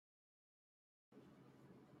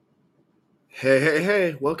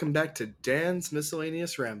Hey, welcome back to Dan's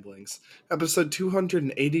Miscellaneous Ramblings, episode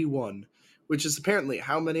 281, which is apparently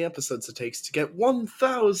how many episodes it takes to get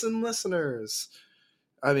 1,000 listeners.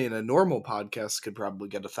 I mean, a normal podcast could probably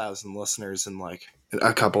get 1,000 listeners in like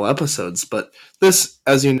a couple episodes, but this,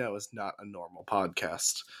 as you know, is not a normal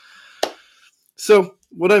podcast. So,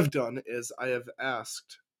 what I've done is I have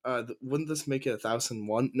asked, wouldn't this make it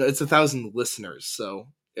 1,001? No, it's 1,000 listeners, so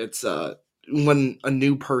it's when a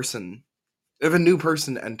new person if a new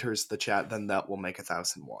person enters the chat, then that will make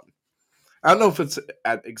 1,001. I don't know if it's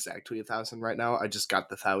at exactly 1,000 right now. I just got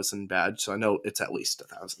the 1,000 badge, so I know it's at least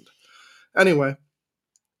 1,000. Anyway,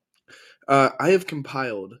 I have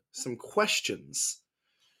compiled some questions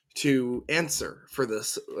to answer for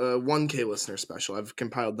this 1K listener special. I've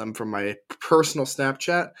compiled them from my personal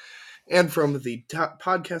Snapchat and from the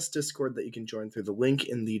podcast Discord that you can join through the link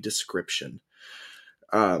in the description.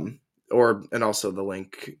 And also the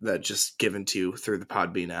link that just given to you through the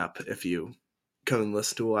Podbean app if you come and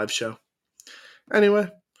listen to a live show. Anyway,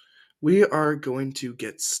 we are going to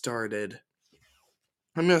get started.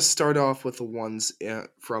 I'm going to start off with the ones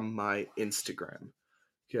from my Instagram,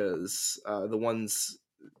 because the ones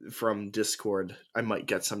from Discord, I might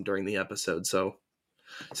get some during the episode, so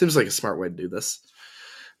seems like a smart way to do this.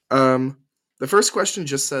 The first question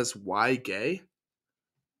just says, why gay?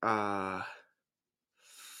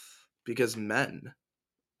 Because men.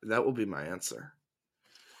 That will be my answer.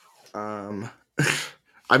 I'm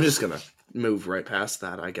just going to move right past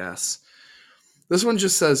that, I guess. This one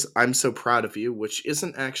just says, I'm so proud of you, which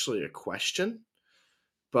isn't actually a question,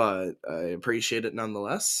 but I appreciate it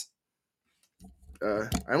nonetheless. I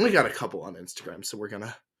only got a couple on Instagram, so we're going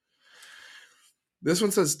to... This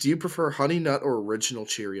one says, do you prefer Honey Nut or Original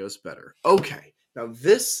Cheerios better? Okay, now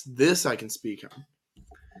this I can speak on.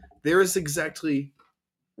 There is exactly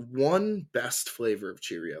one best flavor of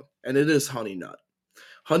Cheerio, and it is Honey Nut.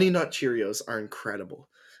 Honey Nut Cheerios are incredible.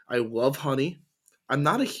 I love honey. I'm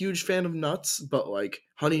not a huge fan of nuts, but like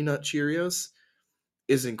Honey Nut Cheerios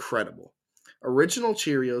is incredible. Original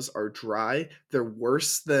Cheerios are dry. They're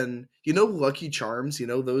worse than, Lucky Charms,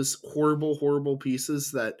 those horrible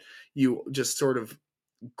pieces that you just sort of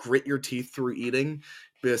grit your teeth through eating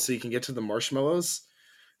so you can get to the marshmallows.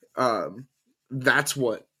 That's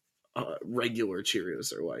what regular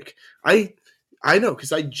Cheerios are like. I know,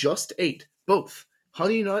 because I just ate both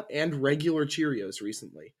Honey Nut and regular Cheerios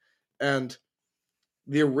recently. And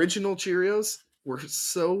the original Cheerios were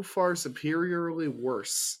so far superiorly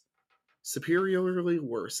worse. Superiorly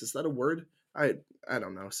worse. Is that a word? I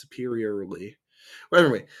don't know. Superiorly. Well,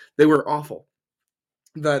 anyway, they were awful.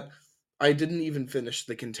 That I didn't even finish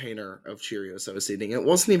the container of Cheerios I was eating. It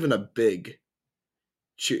wasn't even a big.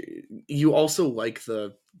 You also like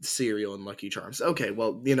the cereal and Lucky Charms. Okay,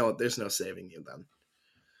 well, there's no saving you then.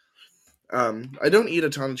 I don't eat a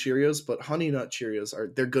ton of Cheerios, but Honey Nut Cheerios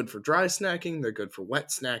they're good for dry snacking, they're good for wet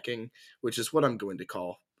snacking, which is what I'm going to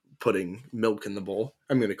call putting milk in the bowl.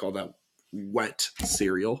 I'm going to call that wet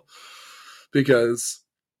cereal, because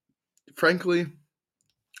frankly,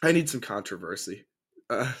 I need some controversy.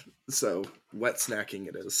 So wet snacking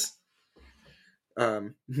it is.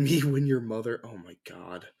 Me when your mother, oh my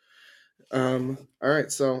god.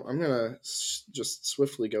 Alright, so I'm gonna just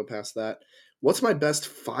swiftly go past that. What's my best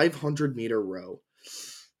 500-meter row?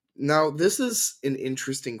 Now, this is an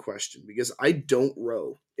interesting question because I don't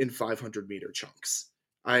row in 500-meter chunks.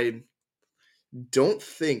 I don't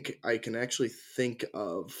think I can actually think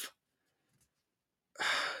of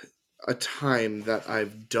a time that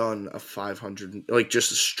I've done a 500, like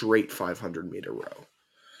just a straight 500-meter row.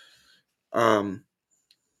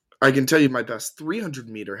 I can tell you my best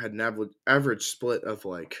 300-meter had an average split of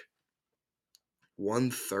like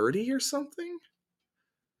 130 or something.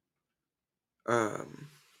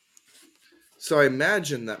 So I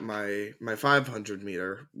imagine that my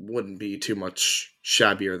 500-meter wouldn't be too much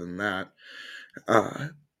shabbier than that.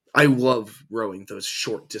 I love rowing those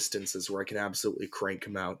short distances where I can absolutely crank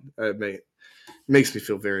them out. It makes me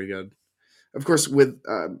feel very good. Of course, with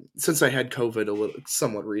since I had COVID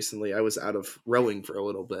somewhat recently, I was out of rowing for a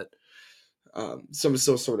little bit. So I'm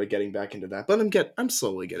still sort of getting back into that, but I'm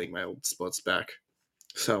slowly getting my old splits back.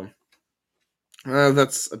 So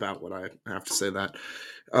that's about what I have to say. That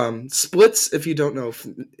splits, if you don't know,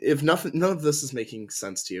 if nothing, none of this is making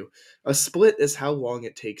sense to you, a split is how long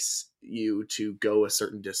it takes you to go a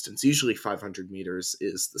certain distance. Usually 500 meters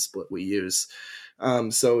is the split we use.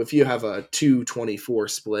 So if you have a 2:24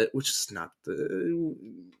 split, which is not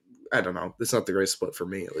I don't know, it's not the greatest split for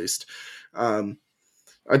me at least.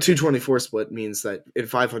 A 2:24 split means that in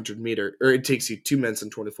 500 meter, or it takes you 2 minutes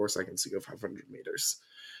and 24 seconds to go 500 meters.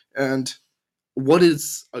 And what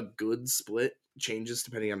is a good split changes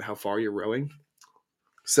depending on how far you're rowing.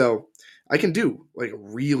 So I can do like a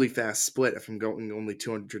really fast split if I'm going only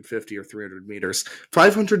 250 or 300 meters.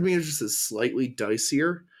 500 meters is slightly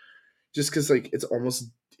dicier just because like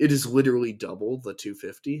it is literally double the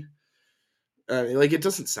 250. Like it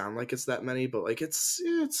doesn't sound like it's that many, but like it's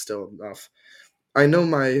still enough. I know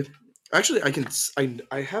my actually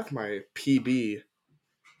I have my PB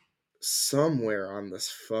somewhere on this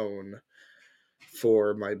phone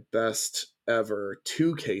for my best ever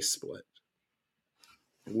 2K split,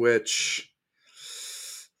 which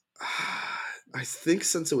I think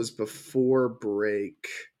since it was before break,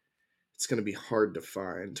 it's going to be hard to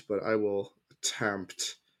find, but I will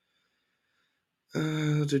attempt.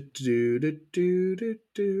 I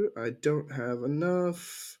don't have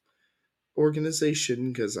enough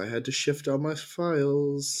organization because I had to shift all my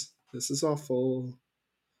files. This is awful.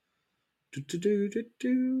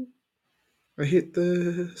 I hate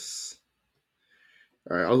this.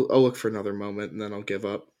 All right, I'll look for another moment and then I'll give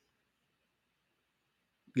up.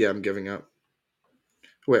 Yeah, I'm giving up.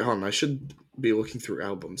 Wait, hold on. I should be looking through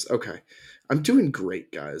albums. Okay. I'm doing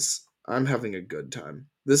great, guys. I'm having a good time.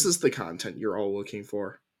 This is the content you're all looking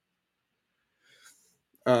for.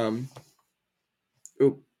 Um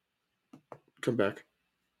oh, come back.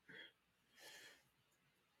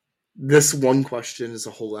 This one question is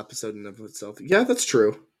a whole episode in of itself. Yeah, that's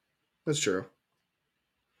true. That's true.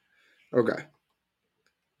 Okay.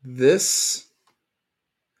 This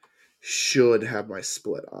should have my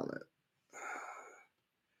split on it.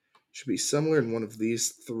 Should be somewhere in one of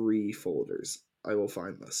these 3 folders. I will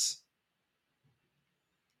find this.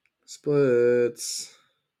 Splits.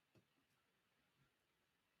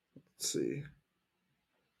 Let's see.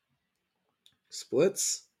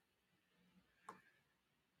 Splits.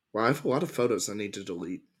 Wow, I have a lot of photos I need to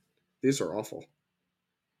delete. These are awful.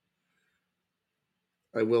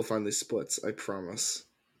 I will find these splits, I promise.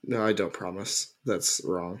 No, I don't promise. That's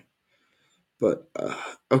wrong. But,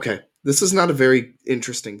 okay. This is not a very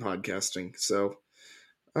interesting podcasting, so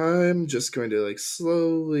I'm just going to, like,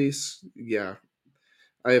 slowly. Yeah.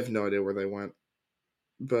 I have no idea where they went.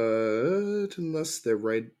 But unless they're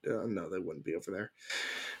right. No, they wouldn't be over there.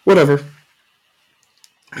 Whatever.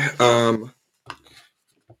 Um.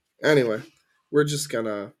 Anyway, we're just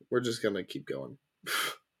gonna keep going.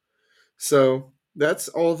 So that's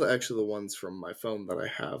all the ones from my phone that I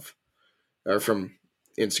have, or from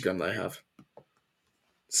Instagram that I have.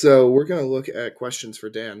 So we're gonna look at questions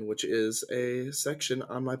for Dan, which is a section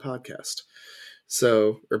on my podcast.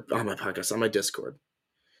 So, or on my podcast, on my Discord.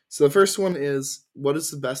 So the first one is, what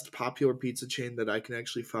is the best popular pizza chain that I can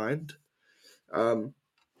actually find?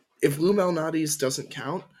 If Lou Malnati's doesn't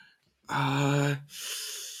count,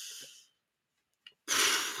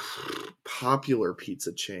 popular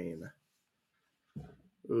pizza chain.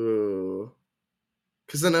 Ooh.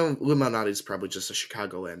 Because then Lou Malnati's probably just a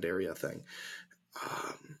Chicagoland area thing.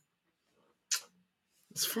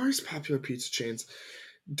 As far as popular pizza chains,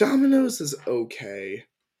 Domino's is okay.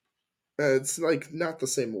 It's like not the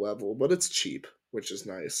same level, but it's cheap, which is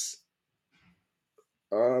nice.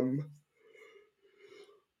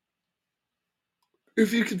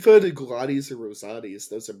 If you can find a Glotti's or Rosati's,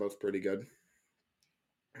 those are both pretty good.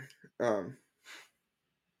 Yeah,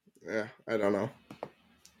 I don't know.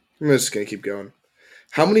 I'm just gonna keep going.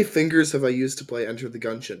 How many fingers have I used to play Enter the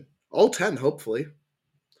Gungeon? All 10, hopefully.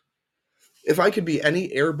 If I could be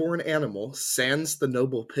any airborne animal, sans the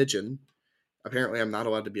noble pigeon, apparently I'm not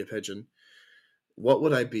allowed to be a pigeon, what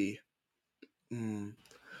would I be?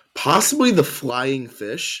 Possibly the flying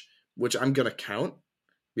fish, which I'm going to count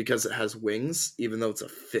because it has wings, even though it's a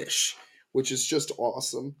fish, which is just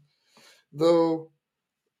awesome. Though,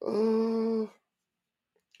 I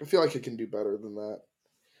feel like I can do better than that.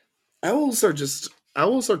 Owls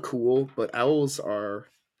are cool, but owls are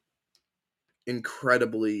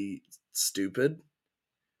incredibly stupid.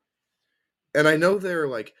 And I know they're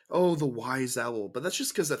like, oh, the wise owl, but that's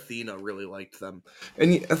just because Athena really liked them.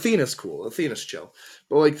 And Athena's cool. Athena's chill.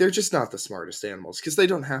 But like they're just not the smartest animals because they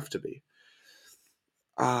don't have to be.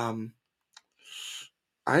 I'd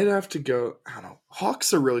have to go. I don't know.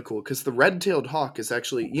 Hawks are really cool because the red-tailed hawk is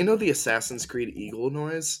actually, the Assassin's Creed eagle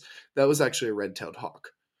noise. That was actually a red-tailed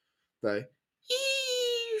hawk. The,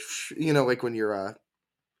 like when you're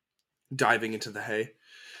diving into the hay.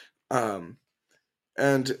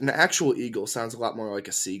 And an actual eagle sounds a lot more like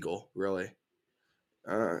a seagull, really.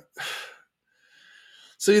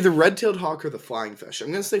 So either red-tailed hawk or the flying fish.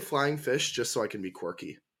 I'm gonna say flying fish just so I can be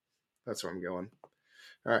quirky. That's where I'm going.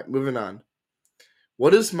 All right, moving on.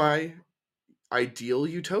 What is my ideal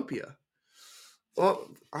utopia? Well,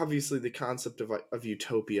 obviously the concept of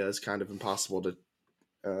utopia is kind of impossible to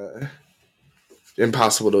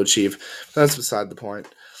achieve. That's beside the point.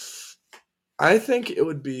 I think it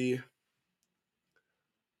would be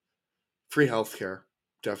free healthcare.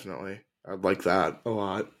 Definitely, I'd like that a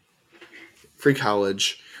lot. Free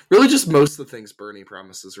college. Really, just most of the things Bernie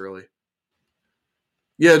promises. Really,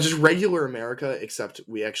 yeah, just regular America, except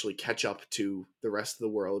we actually catch up to the rest of the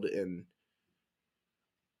world in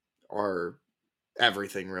our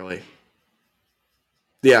everything. Really,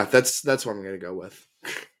 yeah, that's what I'm gonna go with.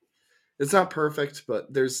 It's not perfect,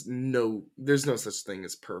 but there's no such thing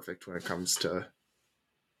as perfect when it comes to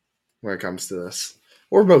this,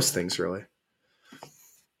 or most things really.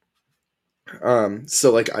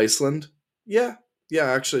 So like Iceland, yeah,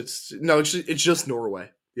 yeah. Actually, it's just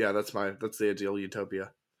Norway. Yeah, that's the ideal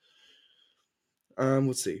utopia.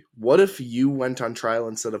 Let's see. What if you went on trial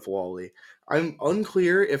instead of Wally? I'm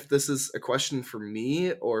unclear if this is a question for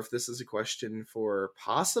me or if this is a question for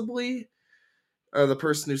possibly the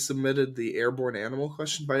person who submitted the airborne animal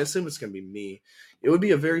question, but I assume it's going to be me. It would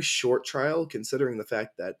be a very short trial considering the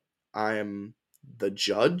fact that I am the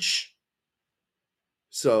judge.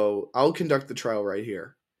 So I'll conduct the trial right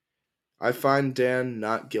here. I find Dan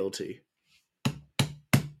not guilty.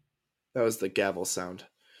 That was the gavel sound.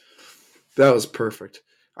 That was perfect.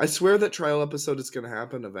 I swear that trial episode is going to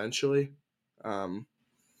happen eventually. Um,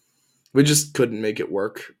 we just couldn't make it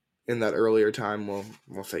work in that earlier time.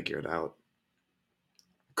 We'll figure it out.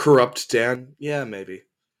 Corrupt Dan? Yeah, maybe.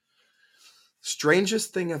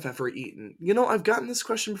 Strangest thing I've ever eaten. I've gotten this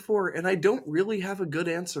question before, and I don't really have a good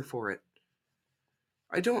answer for it.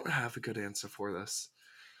 I don't have a good answer for this.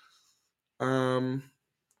 Um,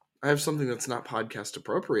 I have something that's not podcast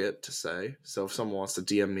appropriate to say, so if someone wants to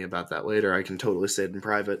DM me about that later, I can totally say it in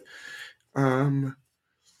private. Um,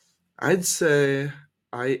 I'd say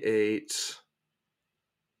I ate.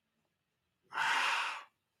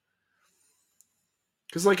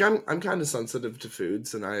 Because like I'm kind of sensitive to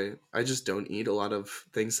foods, and I just don't eat a lot of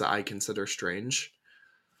things that I consider strange.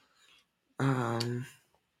 Um,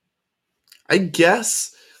 I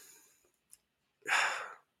guess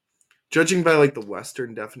judging by like the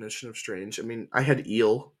Western definition of strange, I mean I had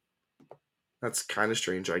eel. That's kind of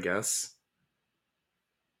strange, I guess.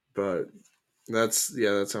 But that's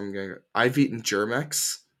how I'm going. I've eaten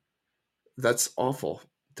Germex. That's awful.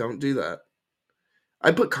 Don't do that.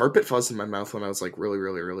 I put carpet fuzz in my mouth when I was like really,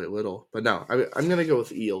 really, really little. But no, I'm gonna go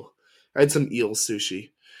with eel. I had some eel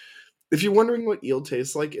sushi. If you're wondering what eel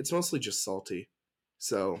tastes like, it's mostly just salty.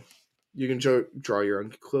 So you can draw your own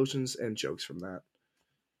conclusions and jokes from that.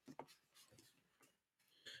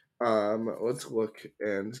 Let's look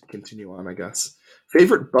and continue on, I guess.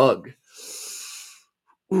 Favorite bug?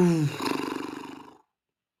 Ooh.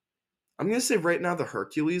 I'm gonna say right now the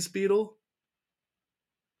Hercules beetle.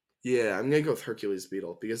 Yeah, I'm gonna go with Hercules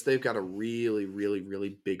beetle because they've got a really, really,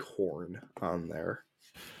 really big horn on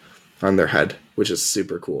their head, which is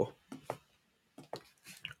super cool.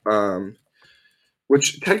 Um,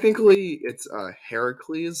 which technically it's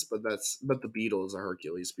Heracles, but the beetle is a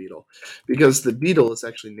Hercules beetle because the beetle is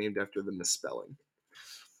actually named after the misspelling.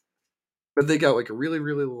 But they got like a really,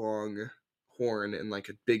 really long horn and like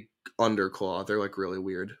a big underclaw. They're like really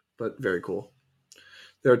weird, but very cool.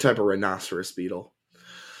 They're a type of rhinoceros beetle.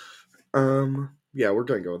 Yeah, we're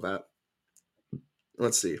gonna go with that.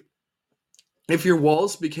 Let's see. If your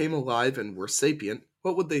walls became alive and were sapient,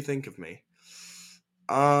 what would they think of me?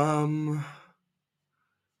 Um,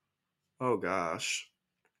 oh gosh.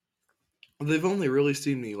 They've only really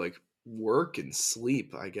seen me like work and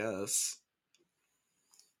sleep, I guess.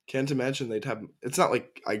 Can't imagine they'd have. It's not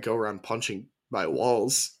like I go around punching my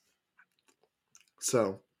walls.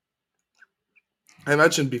 So I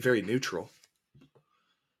imagine it'd be very neutral.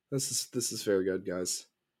 This is very good, guys.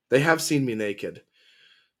 They have seen me naked.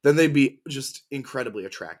 Then they'd be just incredibly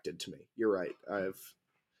attracted to me. You're right.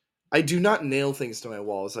 I do not nail things to my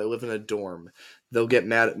walls. I live in a dorm. They'll get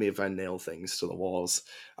mad at me if I nail things to the walls.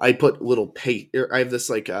 I put little paint. I have this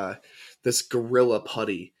like this gorilla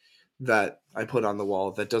putty that I put on the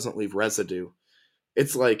wall that doesn't leave residue.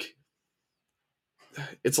 It's like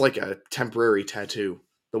it's like a temporary tattoo.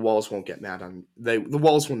 The walls won't get mad on the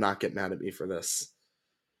walls will not get mad at me for this.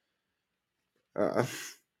 Uh,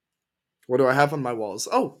 what do I have on my walls?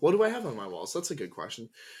 Oh, what do I have on my walls? That's a good question.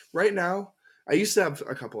 Right now, I used to have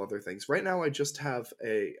a couple other things. Right now, I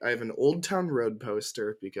have an Old Town Road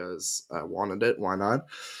poster because I wanted it. Why not?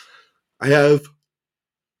 I have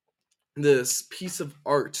this piece of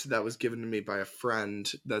art that was given to me by a friend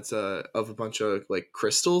that's of a bunch of like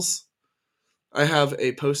crystals. I have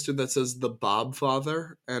a poster that says the Bob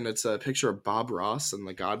Father, and it's a picture of Bob Ross in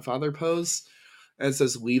the Godfather pose. and it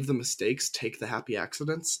says leave the mistakes, take the happy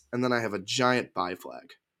accidents, and then I have a giant buy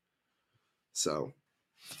flag. So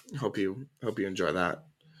hope you enjoy that.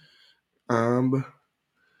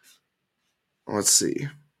 Let's see.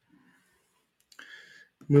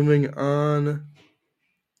 Moving on.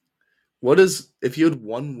 What is, if you had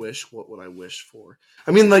one wish, what would I wish for?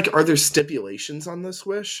 I mean, like, are there stipulations on this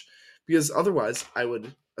wish? Because otherwise, I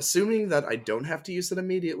would, assuming that I don't have to use it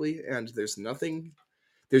immediately and there's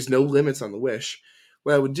no limits on the wish,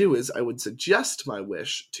 what I would do is I would suggest my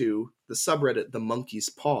wish to the subreddit The Monkey's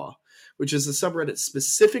Paw, which is a subreddit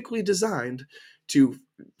specifically designed to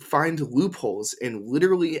find loopholes in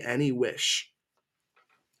literally any wish.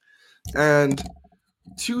 And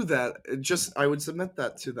to that, I would submit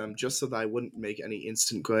that to them just so that I wouldn't make any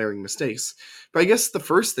instant glaring mistakes. But I guess the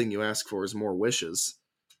first thing you ask for is more wishes,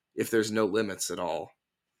 if there's no limits at all.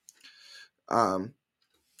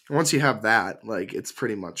 Once you have that, like, it's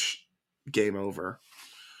pretty much game over.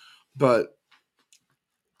 But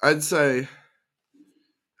I'd say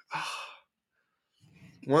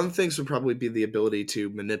one of the things would probably be the ability to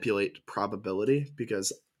manipulate probability,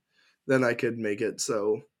 because then I could make it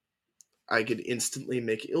so I could instantly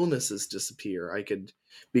make illnesses disappear.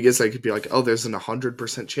 Because I could be like, oh, there's an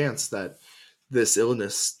 100% chance that this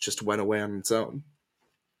illness just went away on its own.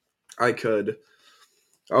 I could,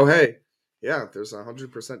 oh, hey, yeah, there's a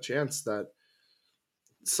 100% chance that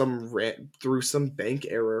through some bank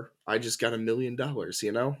error, I just got $1 million,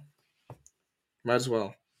 Might as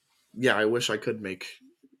well. Yeah, I wish I could make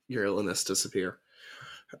your illness disappear.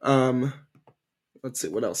 Let's see,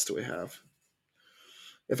 what else do we have?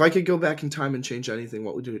 If I could go back in time and change anything,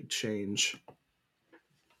 what would it change?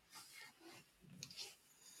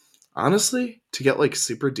 Honestly, to get like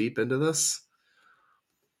super deep into this,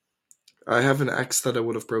 I have an ex that I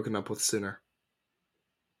would have broken up with sooner.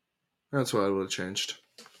 That's what I would have changed.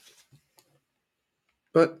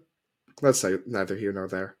 But that's neither here nor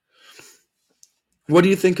there. What do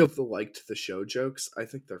you think of the liked the show jokes? I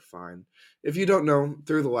think they're fine. If you don't know,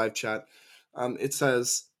 through the live chat, it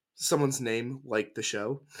says someone's name like the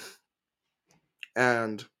show,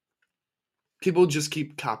 and people just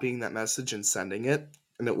keep copying that message and sending it,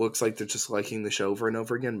 and it looks like they're just liking the show over and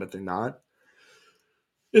over again, but they're not.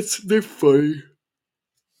 They're funny.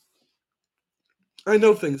 I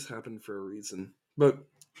know things happen for a reason, but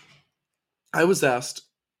I was asked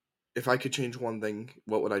if I could change one thing,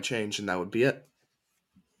 what would I change, and that would be it.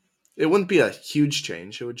 It wouldn't be a huge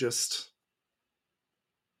change. It would just,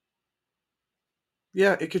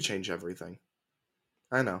 yeah, it could change everything.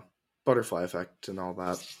 I know. Butterfly effect and all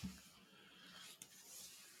that.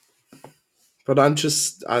 But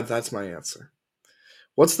that's my answer.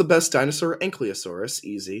 What's the best dinosaur? Ankylosaurus,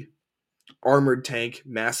 easy. Armored tank,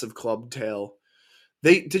 massive club tail.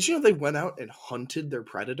 Did you know they went out and hunted their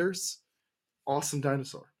predators? Awesome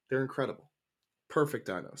dinosaur. They're incredible. Perfect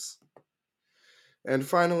dinos. And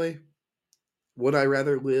finally, would I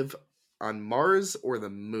rather live on Mars or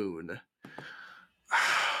the moon?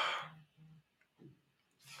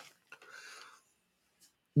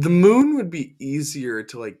 The moon would be easier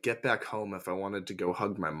to like get back home if I wanted to go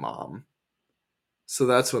hug my mom. So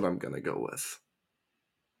that's what I'm going to go with.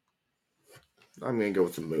 I'm going to go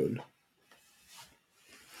with the moon.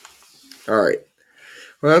 All right.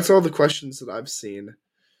 Well, that's all the questions that I've seen.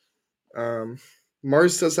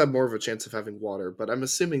 Mars does have more of a chance of having water, but I'm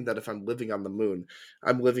assuming that if I'm living on the moon,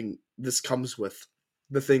 this comes with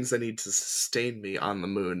the things I need to sustain me on the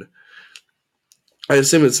moon. I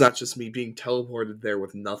assume it's not just me being teleported there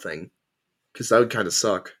with nothing, because that would kind of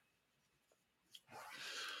suck.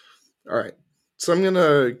 All right. So I'm going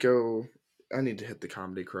to go. I need to hit the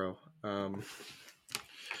Comedy Crow.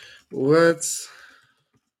 Let's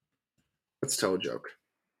tell a joke.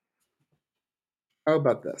 How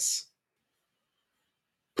about this?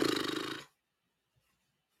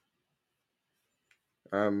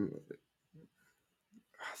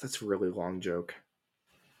 That's a really long joke.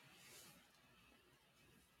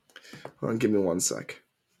 Hold on, give me 1 sec.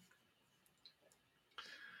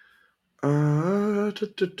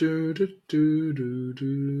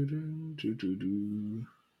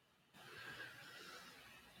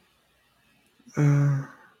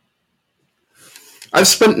 I've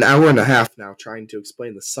spent an hour and a half now trying to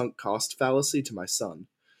explain the sunk cost fallacy to my son.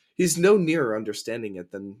 He's no nearer understanding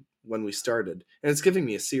it than when we started, and it's giving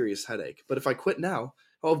me a serious headache. But if I quit now,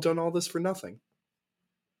 I'll have done all this for nothing.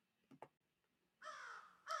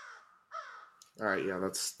 Alright, yeah,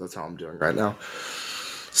 that's how I'm doing right now.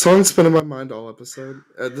 Song's been in my mind all episode.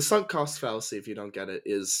 The sunk cost fallacy, if you don't get it,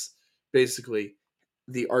 is basically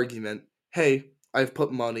the argument, hey, I've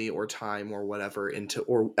put money or time or whatever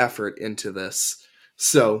or effort into this.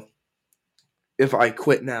 So If I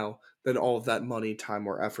quit now, then all of that money, time,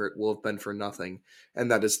 or effort will have been for nothing, and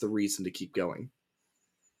that is the reason to keep going.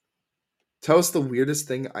 Tell us the weirdest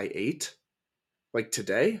thing I ate, like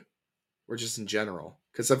today, or just in general,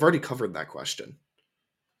 because I've already covered that question.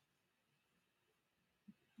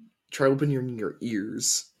 Try opening your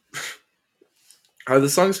ears. The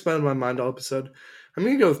song's been in my mind all episode. I'm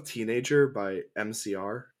gonna go with "Teenager" by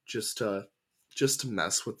MCR, just to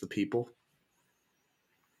mess with the people.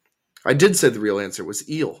 I did say the real answer was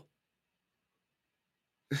eel.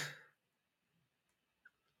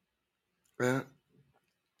 Uh,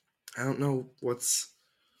 I don't know what's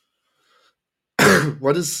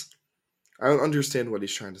what is. I don't understand what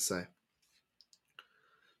he's trying to say.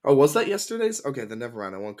 Oh, was that yesterday's? Okay, then never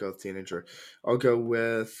mind. I won't go with "Teenager." I'll go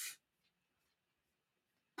with.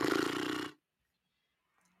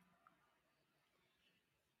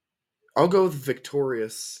 I'll go with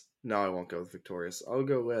 "Victorious." No, I won't go with "Victorious." I'll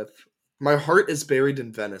go with "My Heart Is Buried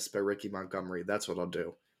in Venice" by Ricky Montgomery. That's what I'll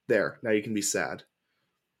do. There. Now you can be sad.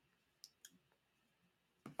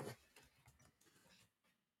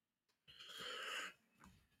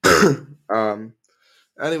 um.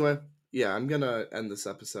 Anyway, yeah, I'm gonna end this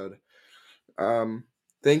episode. Um.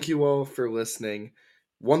 Thank you all for listening.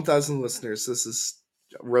 1,000 listeners. This is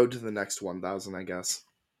road to the next 1,000, I guess.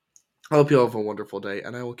 I hope you all have a wonderful day,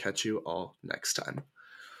 and I will catch you all next time.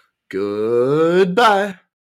 Goodbye.